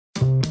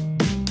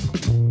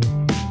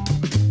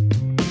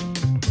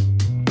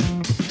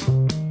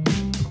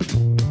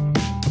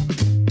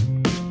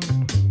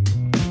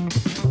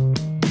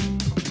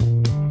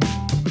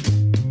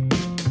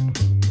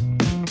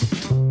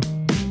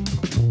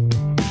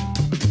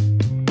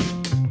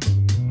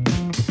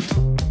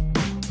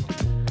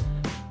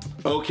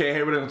Okay,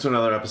 hey, we're going to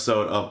another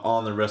episode of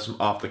On the Wrist from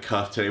Off the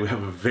Cuff. Today we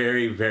have a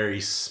very,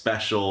 very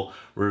special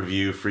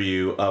review for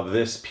you of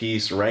this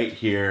piece right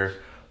here,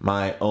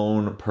 my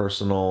own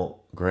personal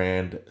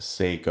Grand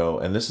Seiko.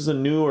 And this is a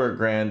newer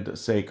Grand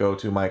Seiko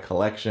to my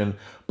collection,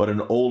 but an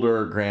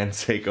older Grand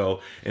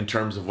Seiko in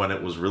terms of when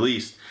it was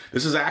released.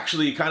 This is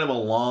actually kind of a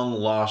long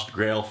lost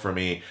grail for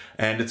me,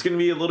 and it's going to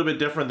be a little bit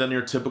different than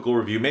your typical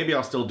review. Maybe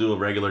I'll still do a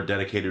regular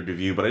dedicated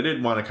review, but I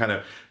did want to kind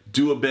of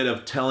do a bit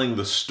of telling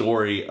the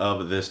story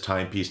of this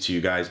timepiece to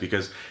you guys,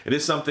 because it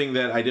is something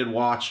that I did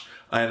watch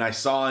and I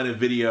saw in a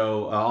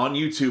video on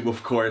YouTube,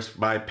 of course,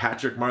 by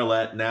Patrick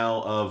Marlette,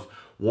 now of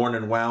Worn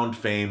and Wound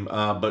fame,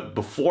 but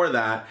before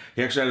that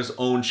he actually had his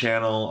own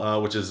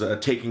channel, which is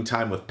Taking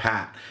Time with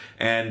Pat,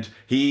 and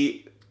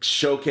he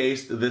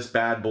showcased this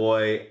bad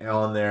boy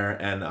on there,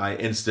 and I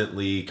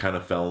instantly kind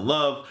of fell in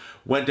love,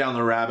 went down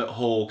the rabbit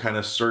hole, kind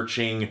of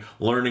searching,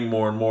 learning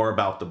more and more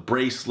about the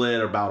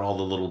bracelet, about all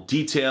the little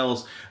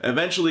details,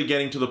 eventually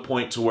getting to the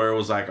point to where it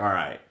was like, all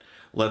right,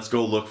 let's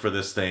go look for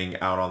this thing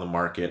out on the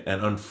market.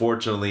 And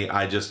unfortunately,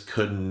 I just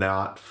could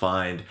not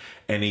find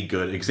any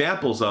good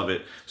examples of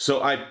it.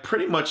 So I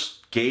pretty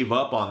much gave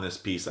up on this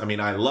piece. I mean,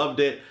 I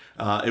loved it.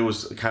 It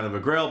was kind of a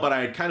grail, but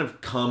I had kind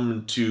of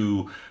come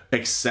to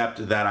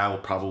accept that I will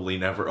probably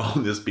never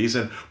own this piece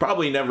and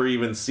probably never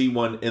even see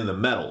one in the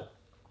metal.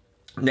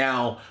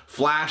 Now,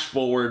 flash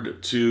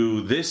forward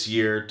to this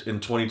year in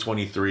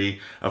 2023.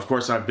 Of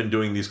course, I've been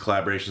doing these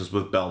collaborations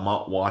with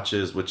Belmont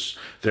Watches, which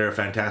they're a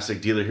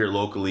fantastic dealer here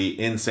locally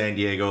in San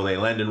Diego. They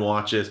lend in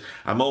watches.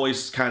 I'm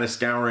always kind of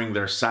scouring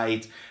their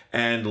site,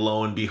 and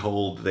lo and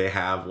behold, they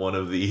have one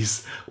of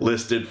these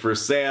listed for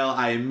sale.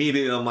 I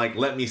immediately, I'm like,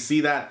 let me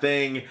see that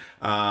thing. You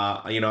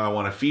know, I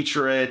want to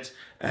feature it.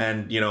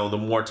 And, you know, the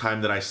more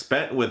time that I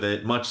spent with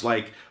it, much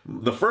like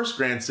the first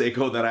Grand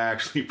Seiko that I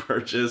actually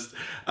purchased,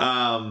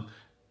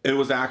 it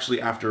was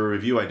actually after a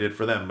review I did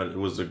for them, but it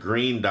was a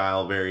green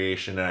dial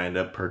variation, and I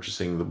ended up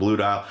purchasing the blue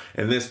dial.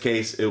 In this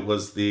case, it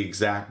was the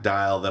exact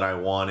dial that I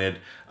wanted,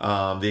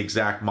 the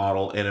exact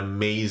model, in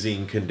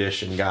amazing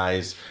condition,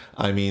 guys.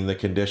 I mean, the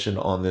condition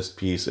on this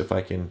piece, if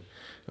I can,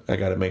 I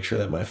got to make sure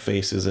that my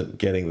face isn't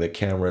getting the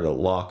camera to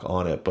lock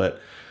on it,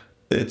 but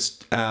it's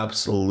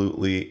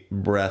absolutely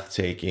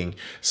breathtaking.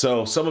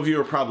 So some of you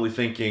are probably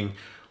thinking,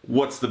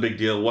 what's the big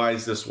deal? Why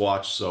is this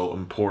watch so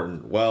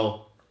important?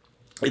 Well,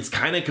 it's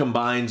kind of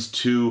combines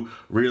two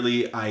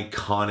really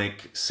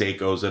iconic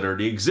Seikos that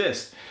already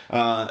exist.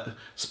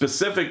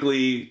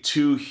 Specifically,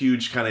 two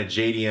huge kind of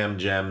JDM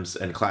gems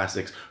and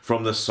classics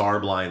from the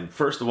Sarb line.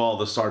 First of all,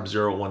 the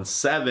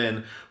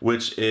SBGR017,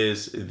 which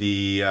is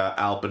the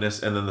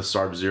Alpinist, and then the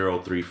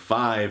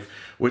SBGR035,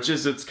 which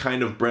is its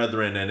kind of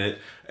brethren. And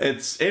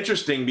it's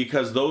interesting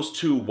because those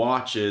two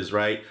watches,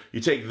 right? You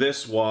take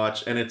this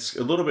watch, and it's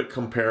a little bit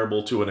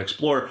comparable to an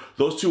Explorer.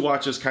 Those two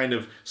watches kind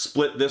of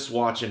split this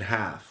watch in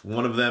half.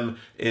 One of them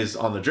is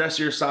on the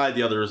dressier side,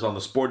 the other is on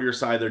the sportier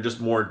side. They're just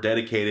more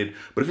dedicated.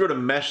 But if you were to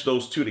mesh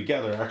those two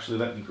together, actually,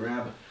 let me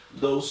grab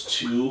those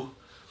two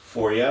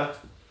for you.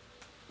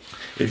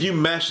 If you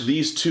mesh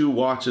these two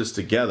watches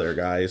together,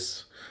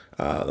 guys,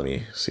 let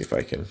me see if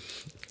I can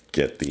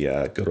get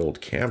the good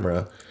old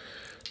camera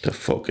to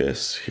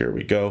focus. Here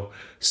we go.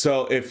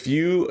 So if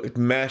you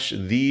mesh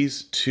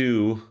these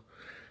two,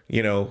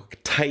 you know,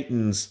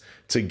 titans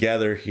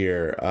together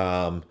here,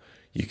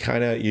 you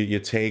kind of, you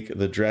take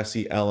the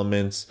dressy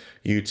elements,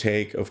 you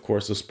take, of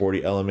course, the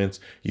sporty elements,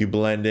 you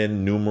blend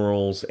in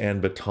numerals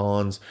and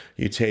batons,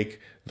 you take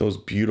those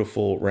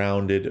beautiful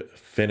rounded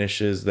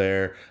finishes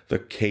there, the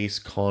case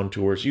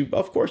contours. You,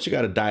 of course, you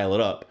got to dial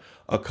it up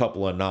a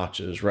couple of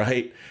notches,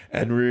 right?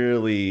 And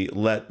really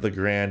let the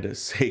Grand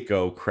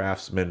Seiko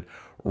craftsman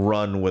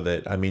run with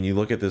it. I mean, you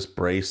look at this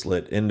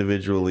bracelet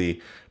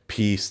individually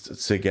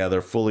pieced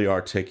together, fully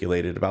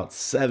articulated, about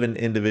 7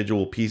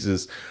 individual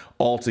pieces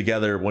all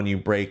together when you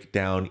break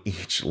down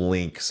each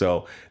link.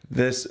 So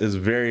this is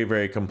very,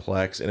 very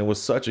complex, and it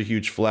was such a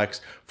huge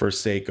flex for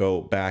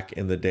Seiko back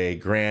in the day.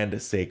 Grand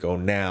Seiko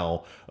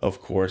now,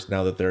 of course,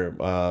 now that they're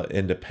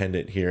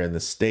independent here in the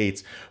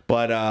States.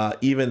 But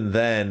even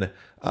then,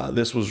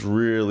 this was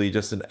really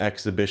just an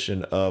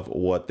exhibition of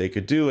what they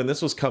could do. And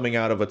this was coming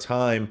out of a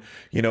time,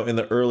 you know, in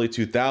the early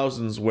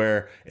 2000s,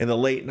 where in the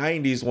late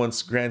 90s,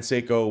 once Grand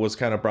Seiko was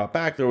kind of brought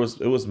back, it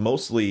was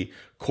mostly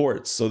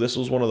quartz. So this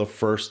was one of the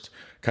first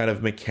kind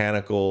of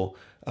mechanical,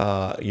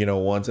 you know,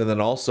 ones. And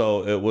then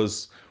also it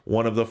was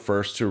one of the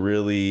first to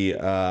really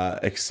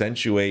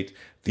accentuate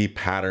the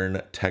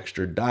pattern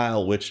textured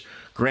dial, which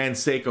Grand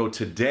Seiko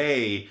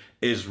today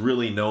is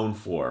really known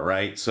for,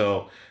 right?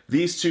 So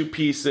these two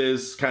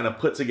pieces kind of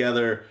put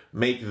together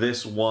make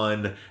this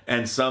one,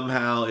 and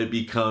somehow it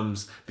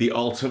becomes the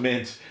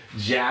ultimate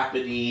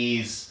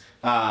Japanese,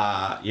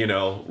 you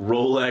know,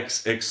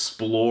 Rolex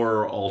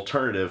Explorer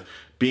alternative.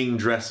 Being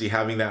dressy,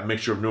 having that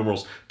mixture of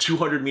numerals,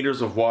 200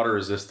 meters of water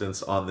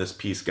resistance on this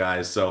piece,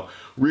 guys. So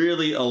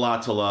really a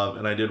lot to love,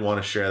 and I did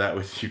want to share that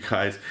with you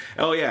guys.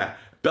 Oh yeah,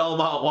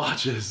 Belmont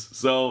watches.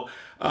 So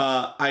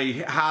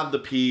I have the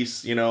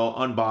piece, you know,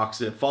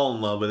 unbox it, fall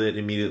in love with it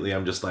immediately.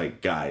 I'm just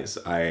like, guys,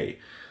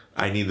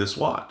 I need this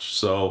watch.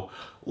 So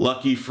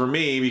lucky for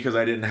me, because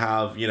I didn't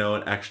have, you know,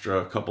 an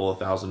extra couple of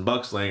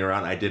 $1,000 laying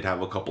around, I did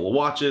have a couple of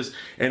watches.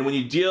 And when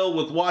you deal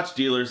with watch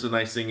dealers, the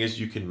nice thing is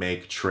you can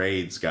make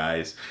trades,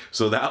 guys.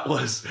 So that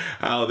was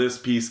how this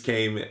piece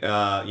came,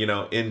 you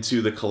know,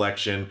 into the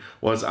collection.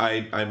 Was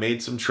I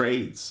made some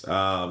trades.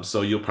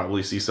 So you'll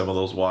probably see some of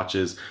those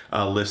watches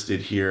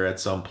listed here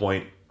at some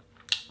point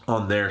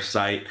on their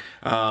site.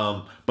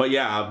 But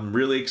yeah, I'm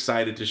really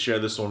excited to share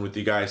this one with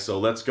you guys. So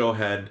let's go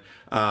ahead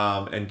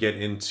and get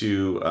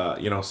into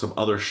you know, some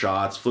other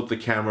shots, flip the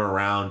camera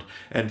around,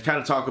 and kind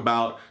of talk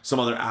about some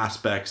other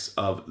aspects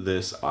of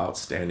this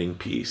outstanding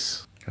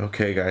piece.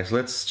 Okay guys,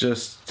 let's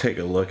just take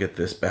a look at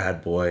this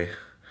bad boy.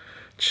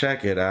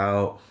 Check it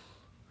out.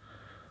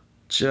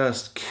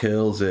 Just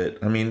kills it.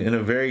 I mean, in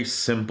a very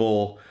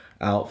simple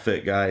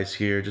outfit, guys,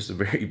 here, just a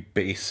very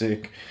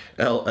basic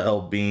LL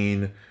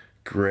Bean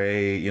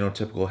gray, you know,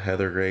 typical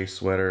heather gray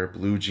sweater,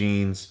 blue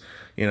jeans,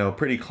 you know,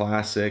 pretty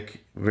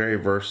classic, very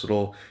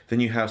versatile. Then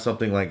you have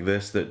something like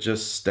this that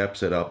just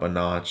steps it up a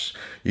notch.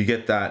 You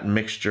get that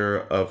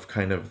mixture of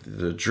kind of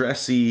the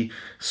dressy,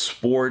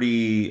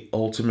 sporty,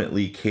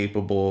 ultimately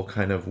capable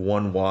kind of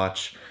one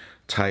watch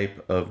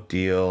type of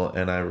deal.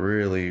 And I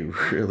really,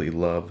 really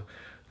love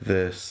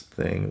this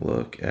thing.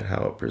 Look at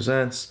how it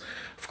presents.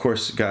 Of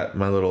course, got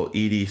my little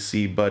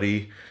EDC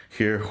buddy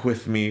here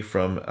with me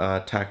from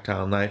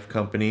Tactile Knife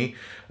Company.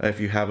 If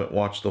you haven't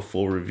watched the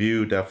full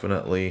review,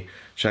 definitely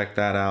check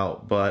that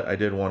out. But I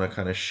did want to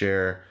kind of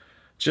share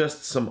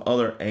just some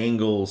other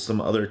angles,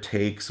 some other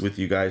takes with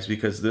you guys,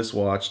 because this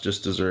watch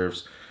just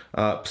deserves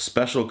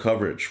special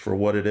coverage for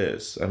what it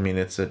is. I mean,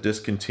 it's a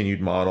discontinued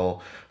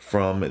model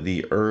from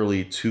the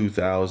early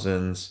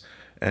 2000s,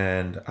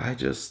 and I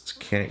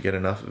just can't get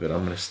enough of it.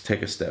 I'm going to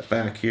take a step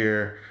back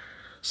here.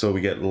 So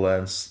we get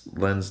lens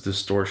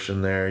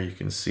distortion there. You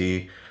can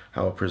see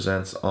how it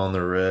presents on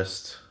the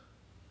wrist.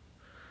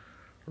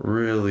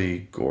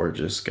 Really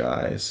gorgeous,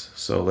 guys.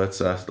 So let's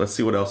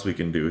see what else we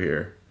can do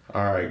here.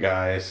 All right,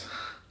 guys,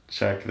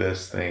 check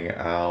this thing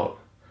out.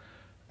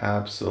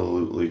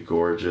 Absolutely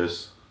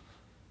gorgeous.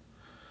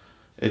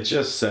 It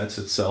just sets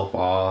itself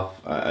off.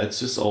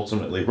 It's just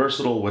ultimately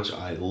versatile, which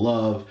I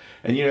love.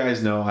 And you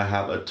guys know I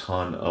have a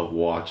ton of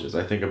watches.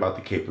 I think about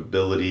the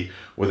capability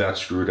with that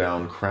screw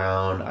down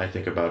crown. I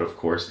think about, of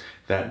course,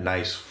 that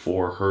nice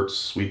 4 hertz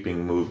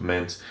sweeping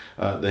movement,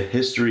 the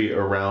history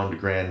around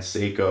Grand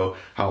Seiko,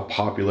 how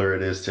popular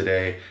it is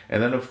today.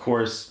 And then, of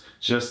course,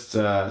 just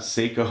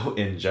Seiko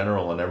in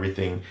general and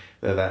everything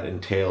that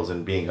entails,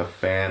 and being a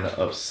fan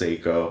of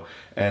Seiko.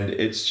 And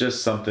it's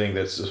just something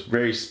that's a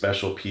very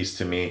special piece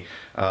to me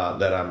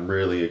that I'm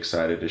really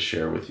excited to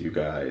share with you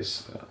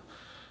guys.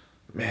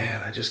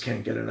 Man, I just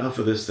can't get enough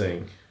of this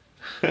thing.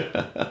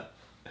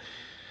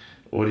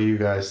 What do you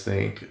guys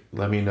think?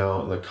 Let me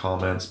know in the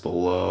comments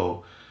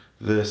below.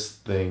 This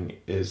thing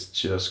is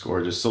just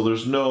gorgeous. So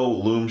there's no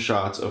loom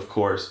shots, of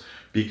course,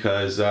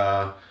 because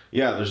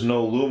yeah, there's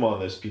no loom on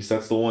this piece.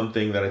 That's the one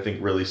thing that I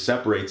think really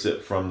separates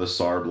it from the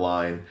Sarb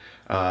line,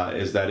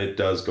 is that it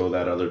does go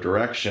that other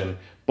direction.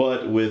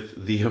 But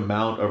with the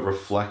amount of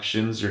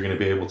reflections you're going to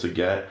be able to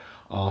get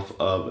off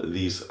of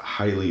these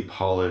highly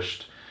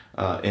polished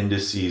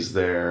indices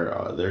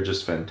there, they're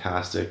just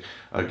fantastic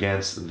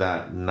against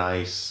that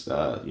nice,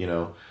 you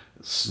know,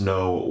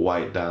 snow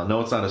white dial. No,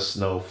 it's not a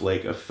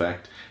snowflake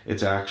effect.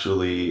 It's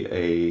actually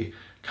a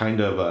kind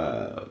of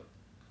a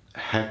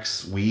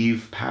hex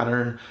weave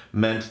pattern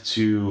meant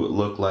to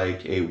look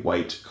like a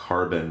white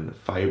carbon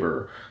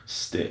fiber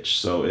stitch.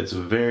 So it's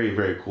very,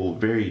 very cool,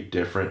 very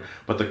different,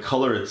 but the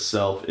color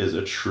itself is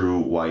a true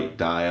white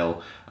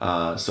dial.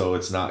 So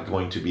it's not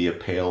going to be a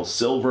pale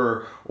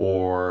silver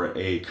or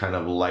a kind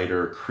of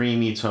lighter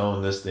creamy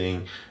tone. This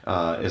thing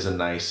is a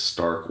nice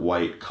stark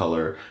white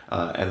color.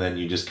 And then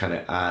you just kind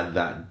of add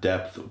that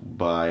depth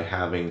by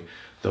having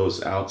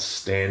those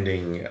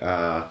outstanding,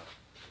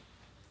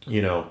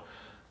 you know,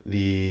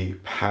 the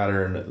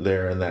pattern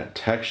there and that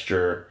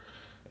texture,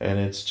 and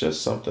it's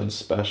just something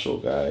special,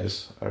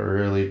 guys. I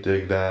really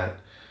dig that.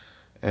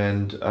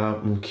 And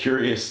I'm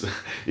curious,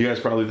 you guys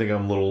probably think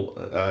I'm a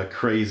little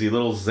crazy, a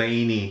little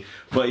zany,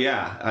 but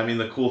yeah, I mean,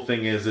 the cool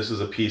thing is this is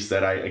a piece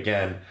that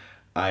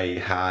I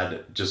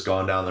had just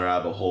gone down the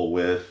rabbit hole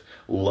with,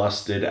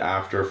 lusted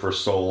after for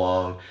so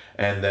long,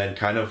 and then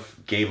kind of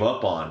gave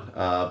up on,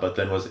 but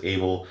then was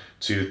able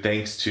to,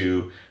 thanks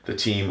to the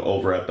team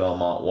over at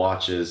Belmont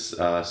Watches.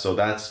 So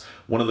that's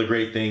one of the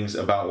great things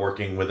about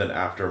working with an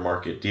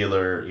aftermarket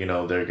dealer. You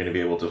know, they're going to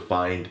be able to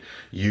find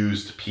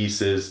used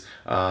pieces,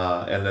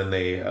 and then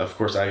they, of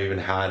course, I even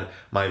had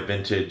my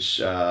vintage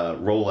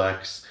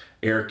Rolex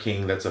Air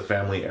King, that's a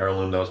family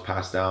heirloom that was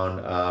passed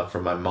down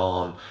from my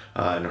mom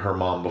and her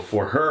mom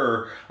before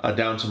her,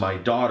 down to my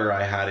daughter.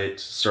 I had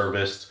it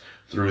serviced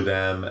through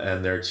them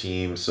and their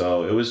team.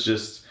 So it was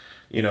just,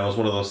 you know, it was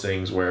one of those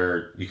things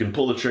where you can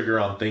pull the trigger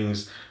on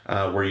things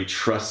where you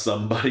trust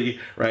somebody,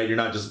 right? You're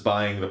not just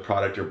buying the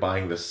product, you're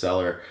buying the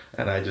seller.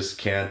 And I just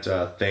can't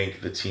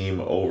thank the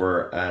team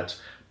over at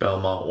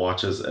Belmont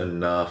Watches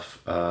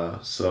enough.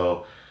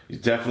 So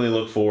definitely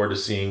look forward to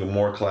seeing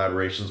more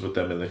collaborations with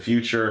them in the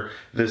future.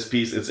 This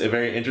piece, it's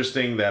very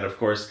interesting that, of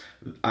course,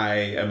 I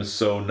am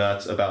so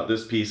nuts about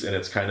this piece, and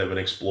it's kind of an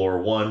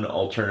Explorer 1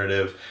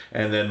 alternative,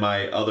 and then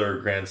my other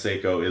Grand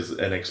Seiko is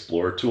an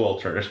Explorer 2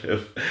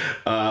 alternative.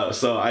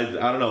 So I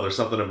don't know, there's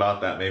something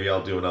about that. Maybe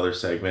I'll do another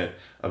segment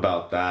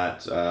about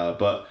that.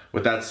 But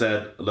with that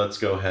said, let's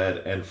go ahead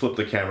and flip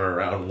the camera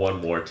around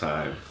one more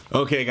time.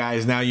 Okay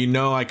guys, now you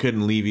know I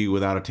couldn't leave you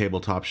without a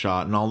tabletop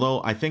shot, and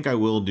although I think I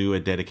will do a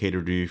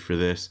dedicated review for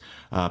this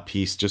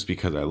piece just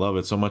because I love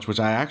it so much, which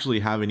I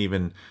actually haven't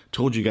even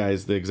told you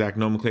guys the exact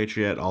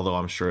nomenclature yet, although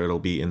I'm sure it'll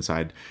be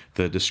inside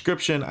the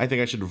description. I think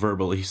I should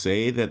verbally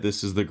say that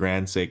this is the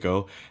Grand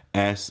Seiko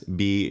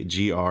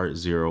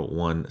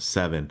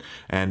SBGR017,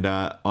 and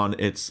on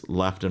its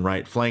left and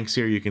right flanks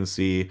here you can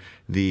see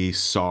the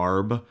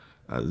SARB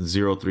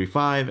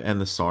 035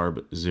 and the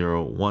SARB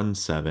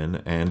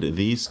 017, and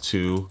these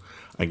two,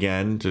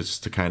 again,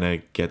 just to kind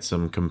of get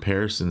some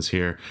comparisons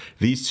here,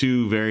 these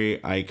two very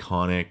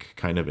iconic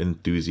kind of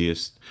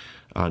enthusiast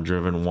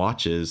driven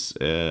watches,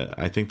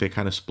 I think they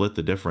kind of split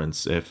the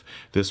difference. If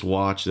this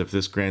Grand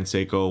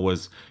Seiko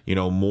was, you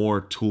know, more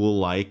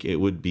tool-like, it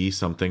would be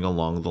something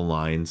along the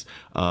lines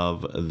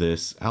of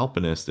this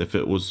Alpinist. If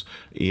it was,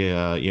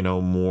 you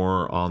know,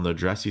 more on the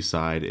dressy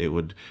side, it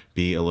would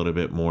be a little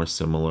bit more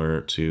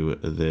similar to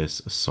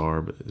this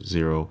SARB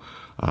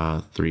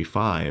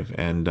 035.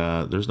 And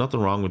there's nothing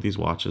wrong with these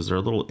watches. They're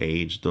a little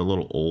aged, they're a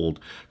little old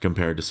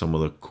compared to some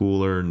of the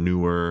cooler,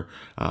 newer,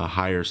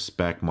 higher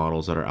spec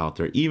models that are out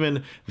there.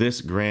 Even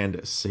this Grand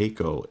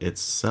Seiko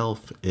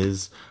itself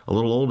is a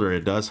little older.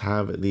 It does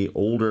have the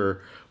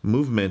older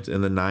movement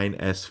in the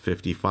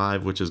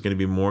 9S55, which is going to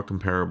be more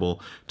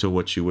comparable to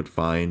what you would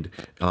find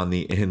on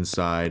the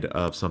inside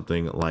of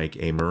something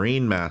like a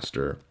Marine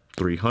Master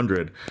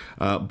 300,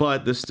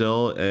 but this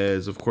still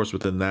is, of course,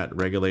 within that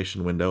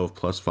regulation window of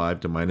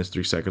 +5 to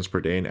 -3 seconds per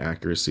day in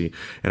accuracy.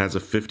 It has a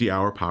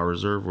 50-hour power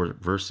reserve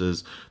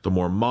versus the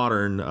more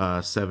modern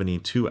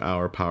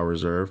 72-hour power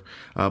reserve,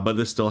 but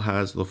this still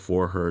has the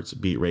 4 hertz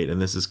beat rate,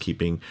 and this is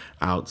keeping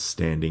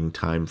outstanding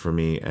time for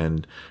me.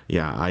 And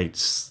yeah, I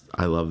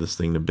love this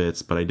thing to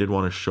bits, but I did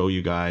want to show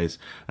you guys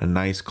a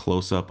nice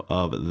close-up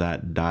of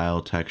that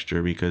dial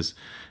texture because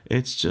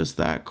it's just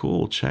that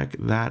cool. Check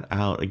that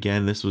out.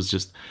 Again, this was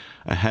just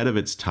ahead of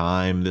its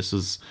time. This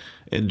was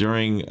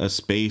during a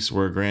space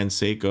where Grand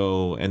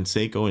Seiko and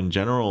Seiko in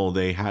general,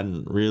 they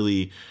hadn't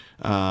really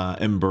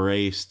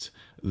embraced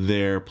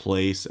their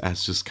place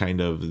as just kind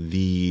of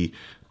the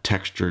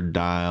textured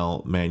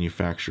dial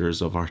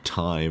manufacturers of our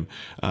time.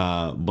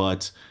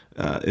 But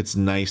it's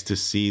nice to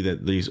see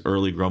that these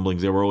early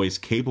grumblings, they were always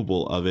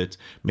capable of it,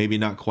 maybe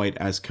not quite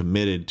as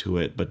committed to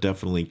it, but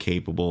definitely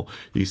capable.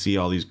 You see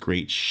all these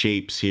great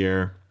shapes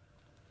here.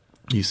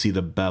 You see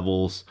the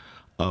bevels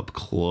up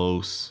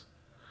close.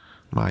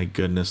 My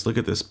goodness, look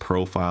at this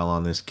profile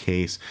on this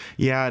case.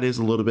 Yeah, it is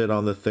a little bit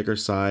on the thicker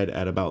side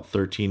at about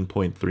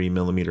 13.3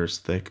 millimeters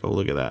thick. Oh,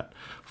 look at that.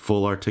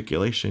 Full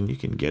articulation. You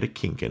can get a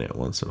kink in it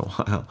once in a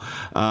while.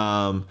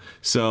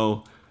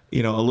 So,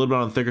 you know, a little bit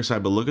on the thicker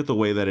side, but look at the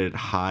way that it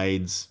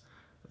hides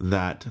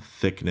that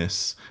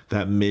thickness,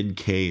 that mid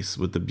case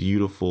with the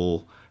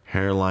beautiful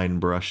hairline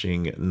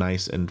brushing,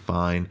 nice and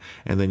fine.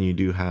 And then you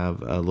do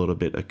have a little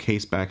bit of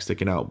case back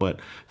sticking out, but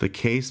the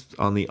case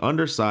on the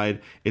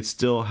underside, it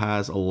still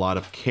has a lot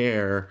of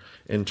care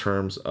in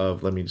terms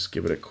of, let me just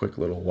give it a quick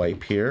little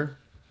wipe here.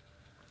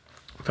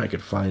 If I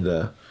could find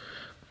a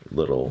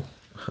little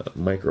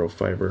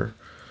microfiber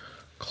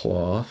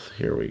cloth,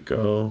 here we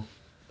go.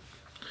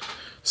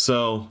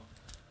 So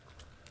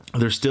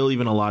there's still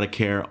even a lot of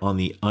care on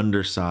the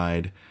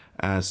underside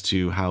as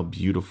to how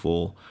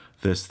beautiful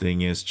this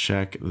thing is.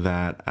 Check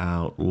that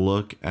out.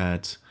 Look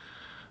at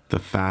the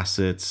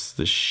facets,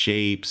 the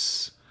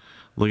shapes.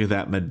 Look at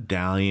that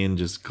medallion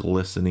just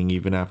glistening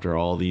even after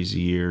all these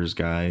years,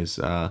 guys.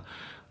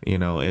 You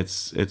know,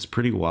 it's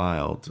pretty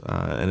wild.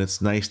 And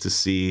it's nice to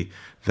see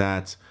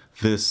that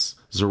this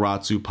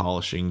Zaratsu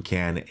polishing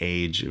can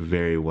age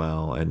very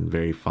well and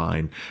very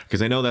fine,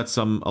 because I know that's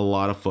a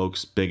lot of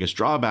folks' biggest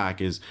drawback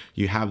is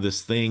you have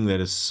this thing that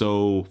is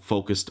so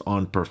focused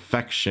on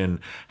perfection.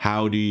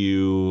 How do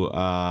you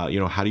you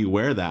know, how do you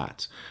wear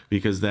that?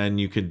 Because then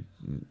you could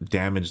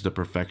damage the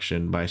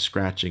perfection by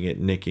scratching it,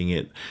 nicking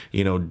it,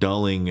 you know,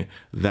 dulling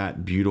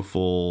that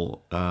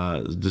beautiful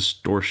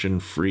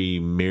distortion-free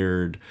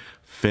mirrored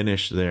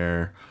finish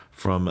there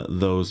from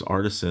those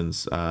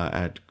artisans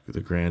at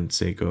the Grand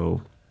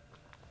Seiko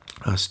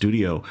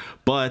studio.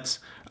 But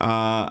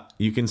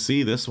you can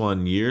see this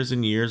one years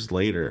and years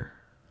later,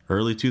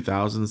 early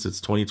 2000s.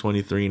 It's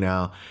 2023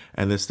 now,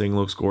 and this thing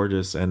looks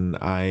gorgeous, and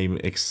I'm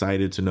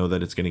excited to know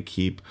that it's going to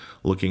keep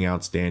looking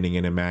outstanding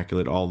and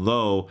immaculate.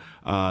 Although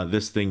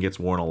this thing gets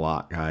worn a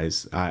lot,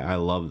 guys. I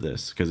love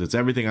this because it's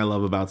everything I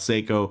love about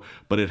Seiko,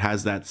 but it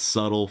has that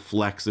subtle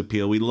flex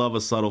appeal. We love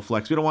a subtle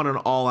flex. We don't want an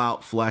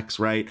all-out flex,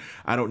 right?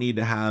 I don't need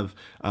to have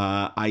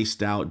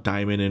iced out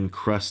diamond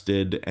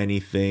encrusted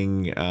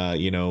anything,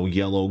 you know,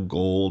 yellow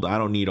gold. I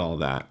don't need all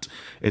that.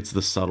 It's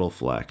the subtle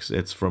flex.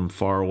 It's from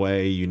far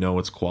away, you know,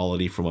 it's quality.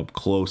 quality from up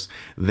close,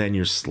 then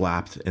you're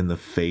slapped in the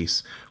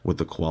face with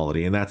the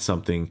quality. And that's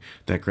something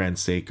that Grand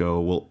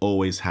Seiko will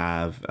always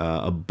have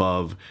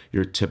above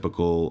your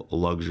typical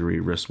luxury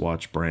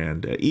wristwatch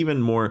brand.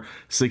 Even more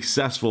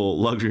successful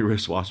luxury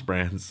wristwatch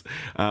brands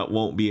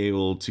won't be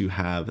able to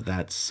have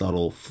that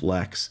subtle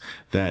flex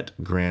that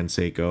Grand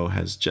Seiko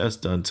has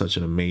just done such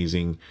an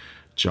amazing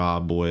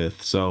job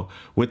with. So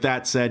with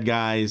that said,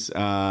 guys,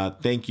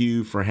 thank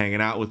you for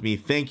hanging out with me.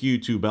 Thank you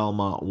to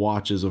Belmont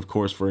Watches, of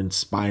course, for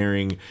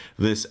inspiring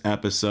this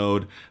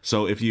episode.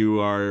 So if you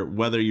are,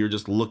 whether you're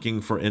just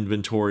looking for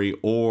inventory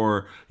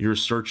or you're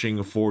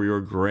searching for your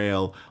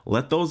Grail,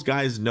 let those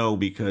guys know,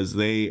 because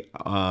they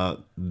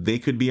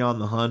could be on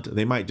the hunt.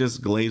 They might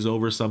just glaze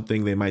over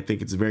something. They might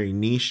think it's very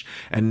niche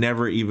and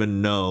never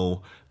even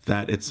know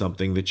that it's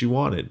something that you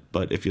wanted.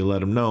 But if you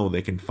let them know,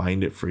 they can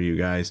find it for you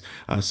guys.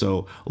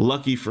 So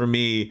lucky for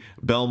me,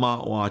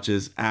 Belmont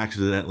Watches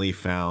accidentally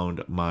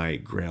found my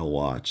Grail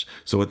watch.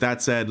 So with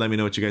that said, let me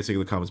know what you guys think in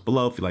the comments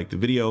below. If you liked the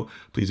video,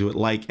 please do it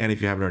like, and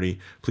if you haven't already,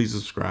 please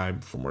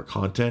subscribe for more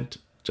content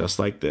just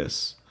like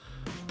this.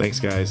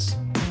 Thanks, guys.